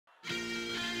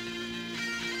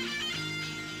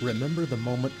Remember the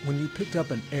moment when you picked up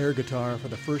an air guitar for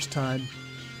the first time?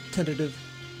 Tentative,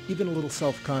 even a little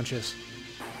self-conscious.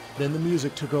 Then the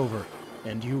music took over,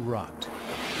 and you rocked.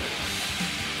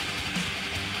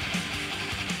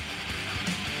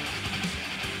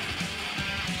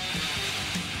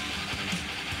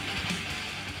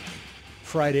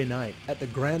 Friday night at the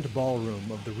Grand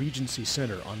Ballroom of the Regency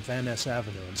Center on Van Ness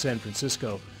Avenue in San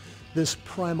Francisco, this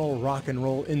primal rock and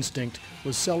roll instinct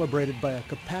was celebrated by a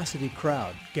capacity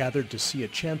crowd gathered to see a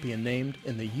champion named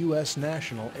in the U.S.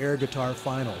 National Air Guitar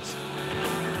Finals.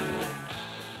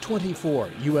 24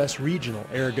 U.S. regional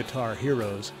air guitar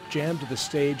heroes jammed the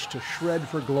stage to shred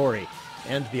for glory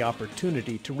and the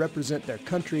opportunity to represent their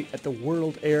country at the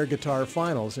World Air Guitar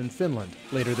Finals in Finland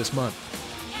later this month.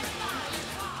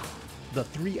 The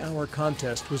 3-hour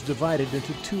contest was divided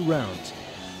into 2 rounds.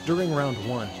 During round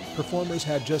 1, performers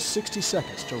had just 60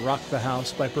 seconds to rock the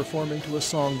house by performing to a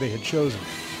song they had chosen.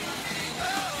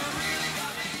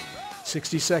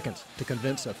 60 seconds to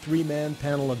convince a 3-man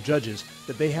panel of judges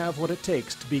that they have what it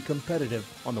takes to be competitive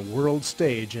on the world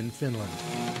stage in Finland.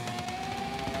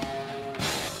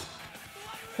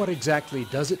 What exactly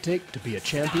does it take to be a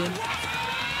champion?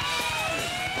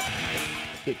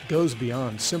 It goes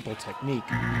beyond simple technique.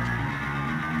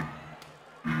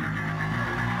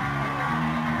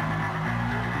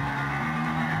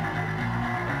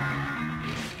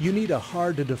 You need a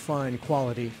hard-to-define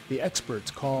quality the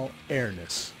experts call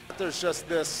airness. There's just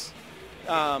this,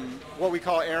 what we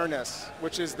call airness,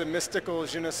 which is the mystical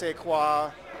je ne sais quoi.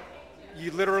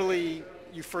 You literally,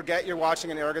 you forget you're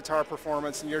watching an air guitar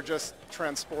performance and you're just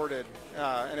transported,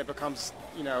 and it becomes,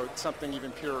 something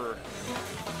even purer.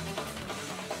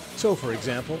 So, for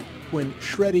example, when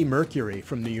Shreddy Mercury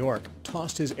from New York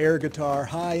tossed his air guitar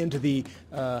high into the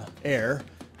air,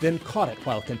 then caught it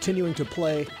while continuing to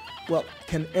play, well,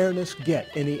 can airness get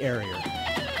any airier?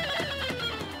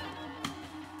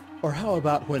 Or how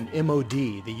about when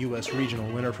M.O.D., the U.S. regional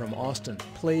winner from Austin,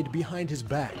 played behind his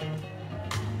back?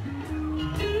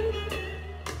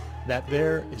 That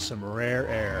there is some rare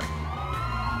air.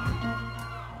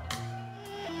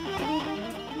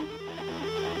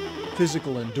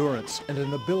 Physical endurance and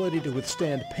an ability to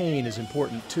withstand pain is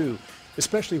important too,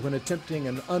 especially when attempting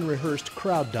an unrehearsed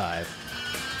crowd dive.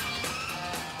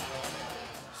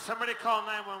 Somebody call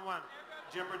 911.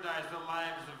 Jeopardize the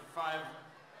lives of 5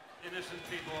 innocent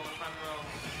people in the front row.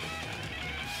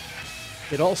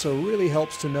 It also really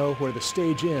helps to know where the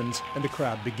stage ends and the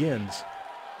crowd begins.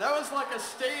 That was like a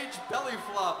stage belly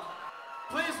flop.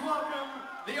 Please welcome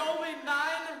the only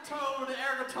 9-toed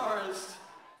air guitarist.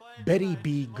 Betty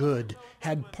B. Good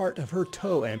had part of her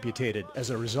toe amputated as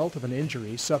a result of an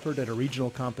injury suffered at a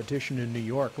regional competition in New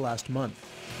York last month.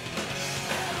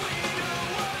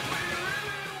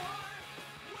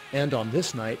 And on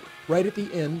this night, right at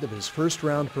the end of his first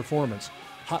round performance,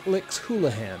 Hot Licks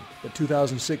Houlihan, the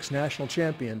 2006 national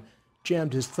champion,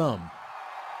 jammed his thumb.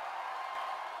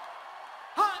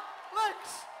 Hot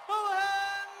Licks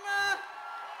Houlihan!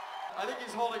 I think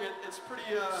he's holding it. It's pretty,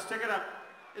 Stick it up.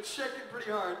 It's shaking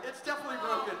pretty hard. It's definitely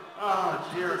broken. Oh,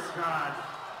 dear God.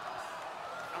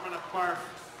 I'm gonna barf.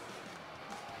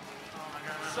 Oh my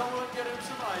God. Someone get him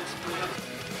some ice, please.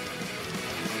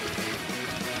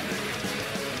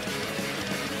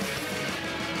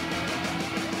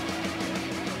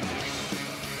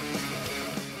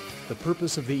 The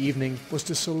purpose of the evening was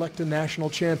to select a national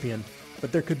champion,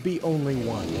 but there could be only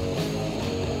one.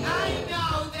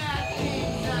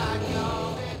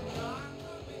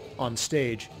 On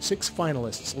stage, 6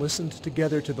 finalists listened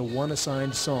together to the one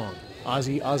assigned song,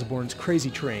 Ozzy Osbourne's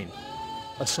Crazy Train,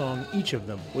 a song each of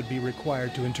them would be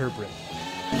required to interpret.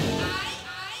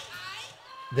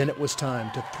 Then it was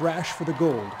time to thrash for the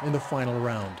gold in the final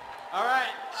round. All right.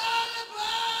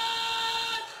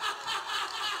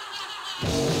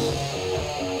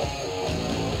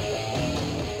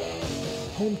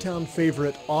 Hometown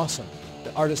favorite Awesome,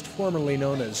 the artist formerly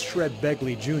known as Shred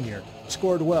Begley Jr.,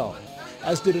 scored well,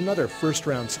 as did another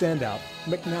first-round standout,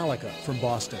 McNallica from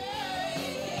Boston.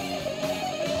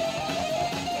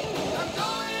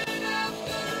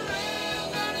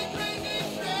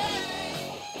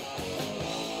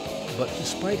 But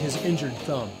despite his injured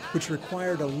thumb, which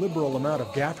required a liberal amount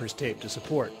of gaffer's tape to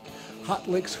support, Hot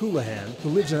Licks Houlihan, who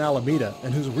lives in Alameda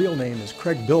and whose real name is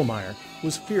Craig Billmeyer,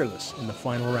 was fearless in the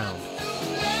final round.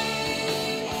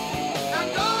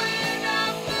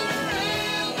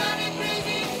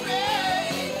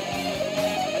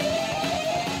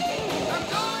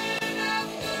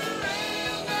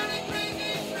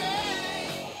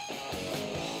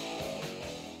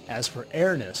 As for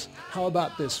airness, how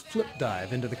about this flip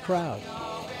dive into the crowd?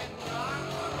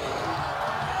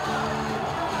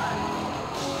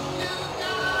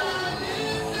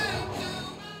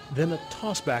 then a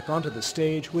tossback onto the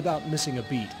stage without missing a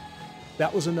beat.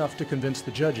 That was enough to convince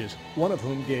the judges, one of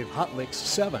whom gave Hot Licks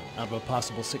 7 out of a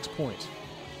possible 6 points.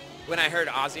 When I heard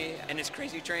Ozzy and his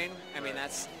Crazy Train, I mean,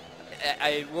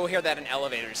 I will hear that in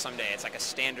elevators someday. It's like a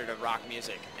standard of rock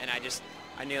music. And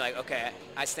I knew like, okay,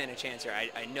 I stand a chance here.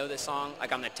 I know this song.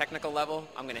 Like on the technical level,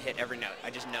 I'm going to hit every note. I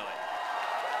just know it.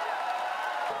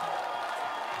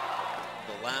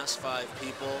 The last 5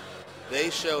 people, they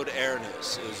showed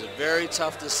airness. It was a very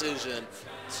tough decision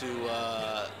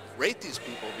to rate these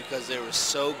people because they were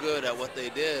so good at what they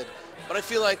did. But I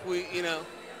feel like we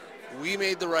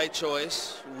made the right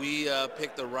choice. We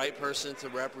picked the right person to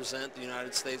represent the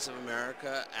United States of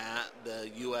America at the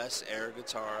U.S. Air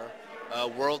Guitar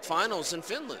World Finals in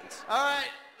Finland. All right,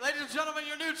 ladies and gentlemen,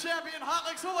 your new champion, Hot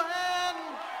Licks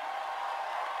Houlihan.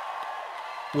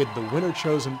 With the winner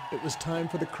chosen, it was time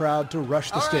for the crowd to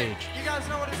rush the stage. You guys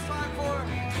know what it's time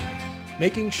for?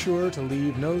 Making sure to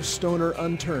leave no stoner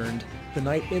unturned, the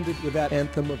night ended with that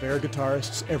anthem of air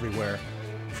guitarists everywhere,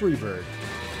 Freebird.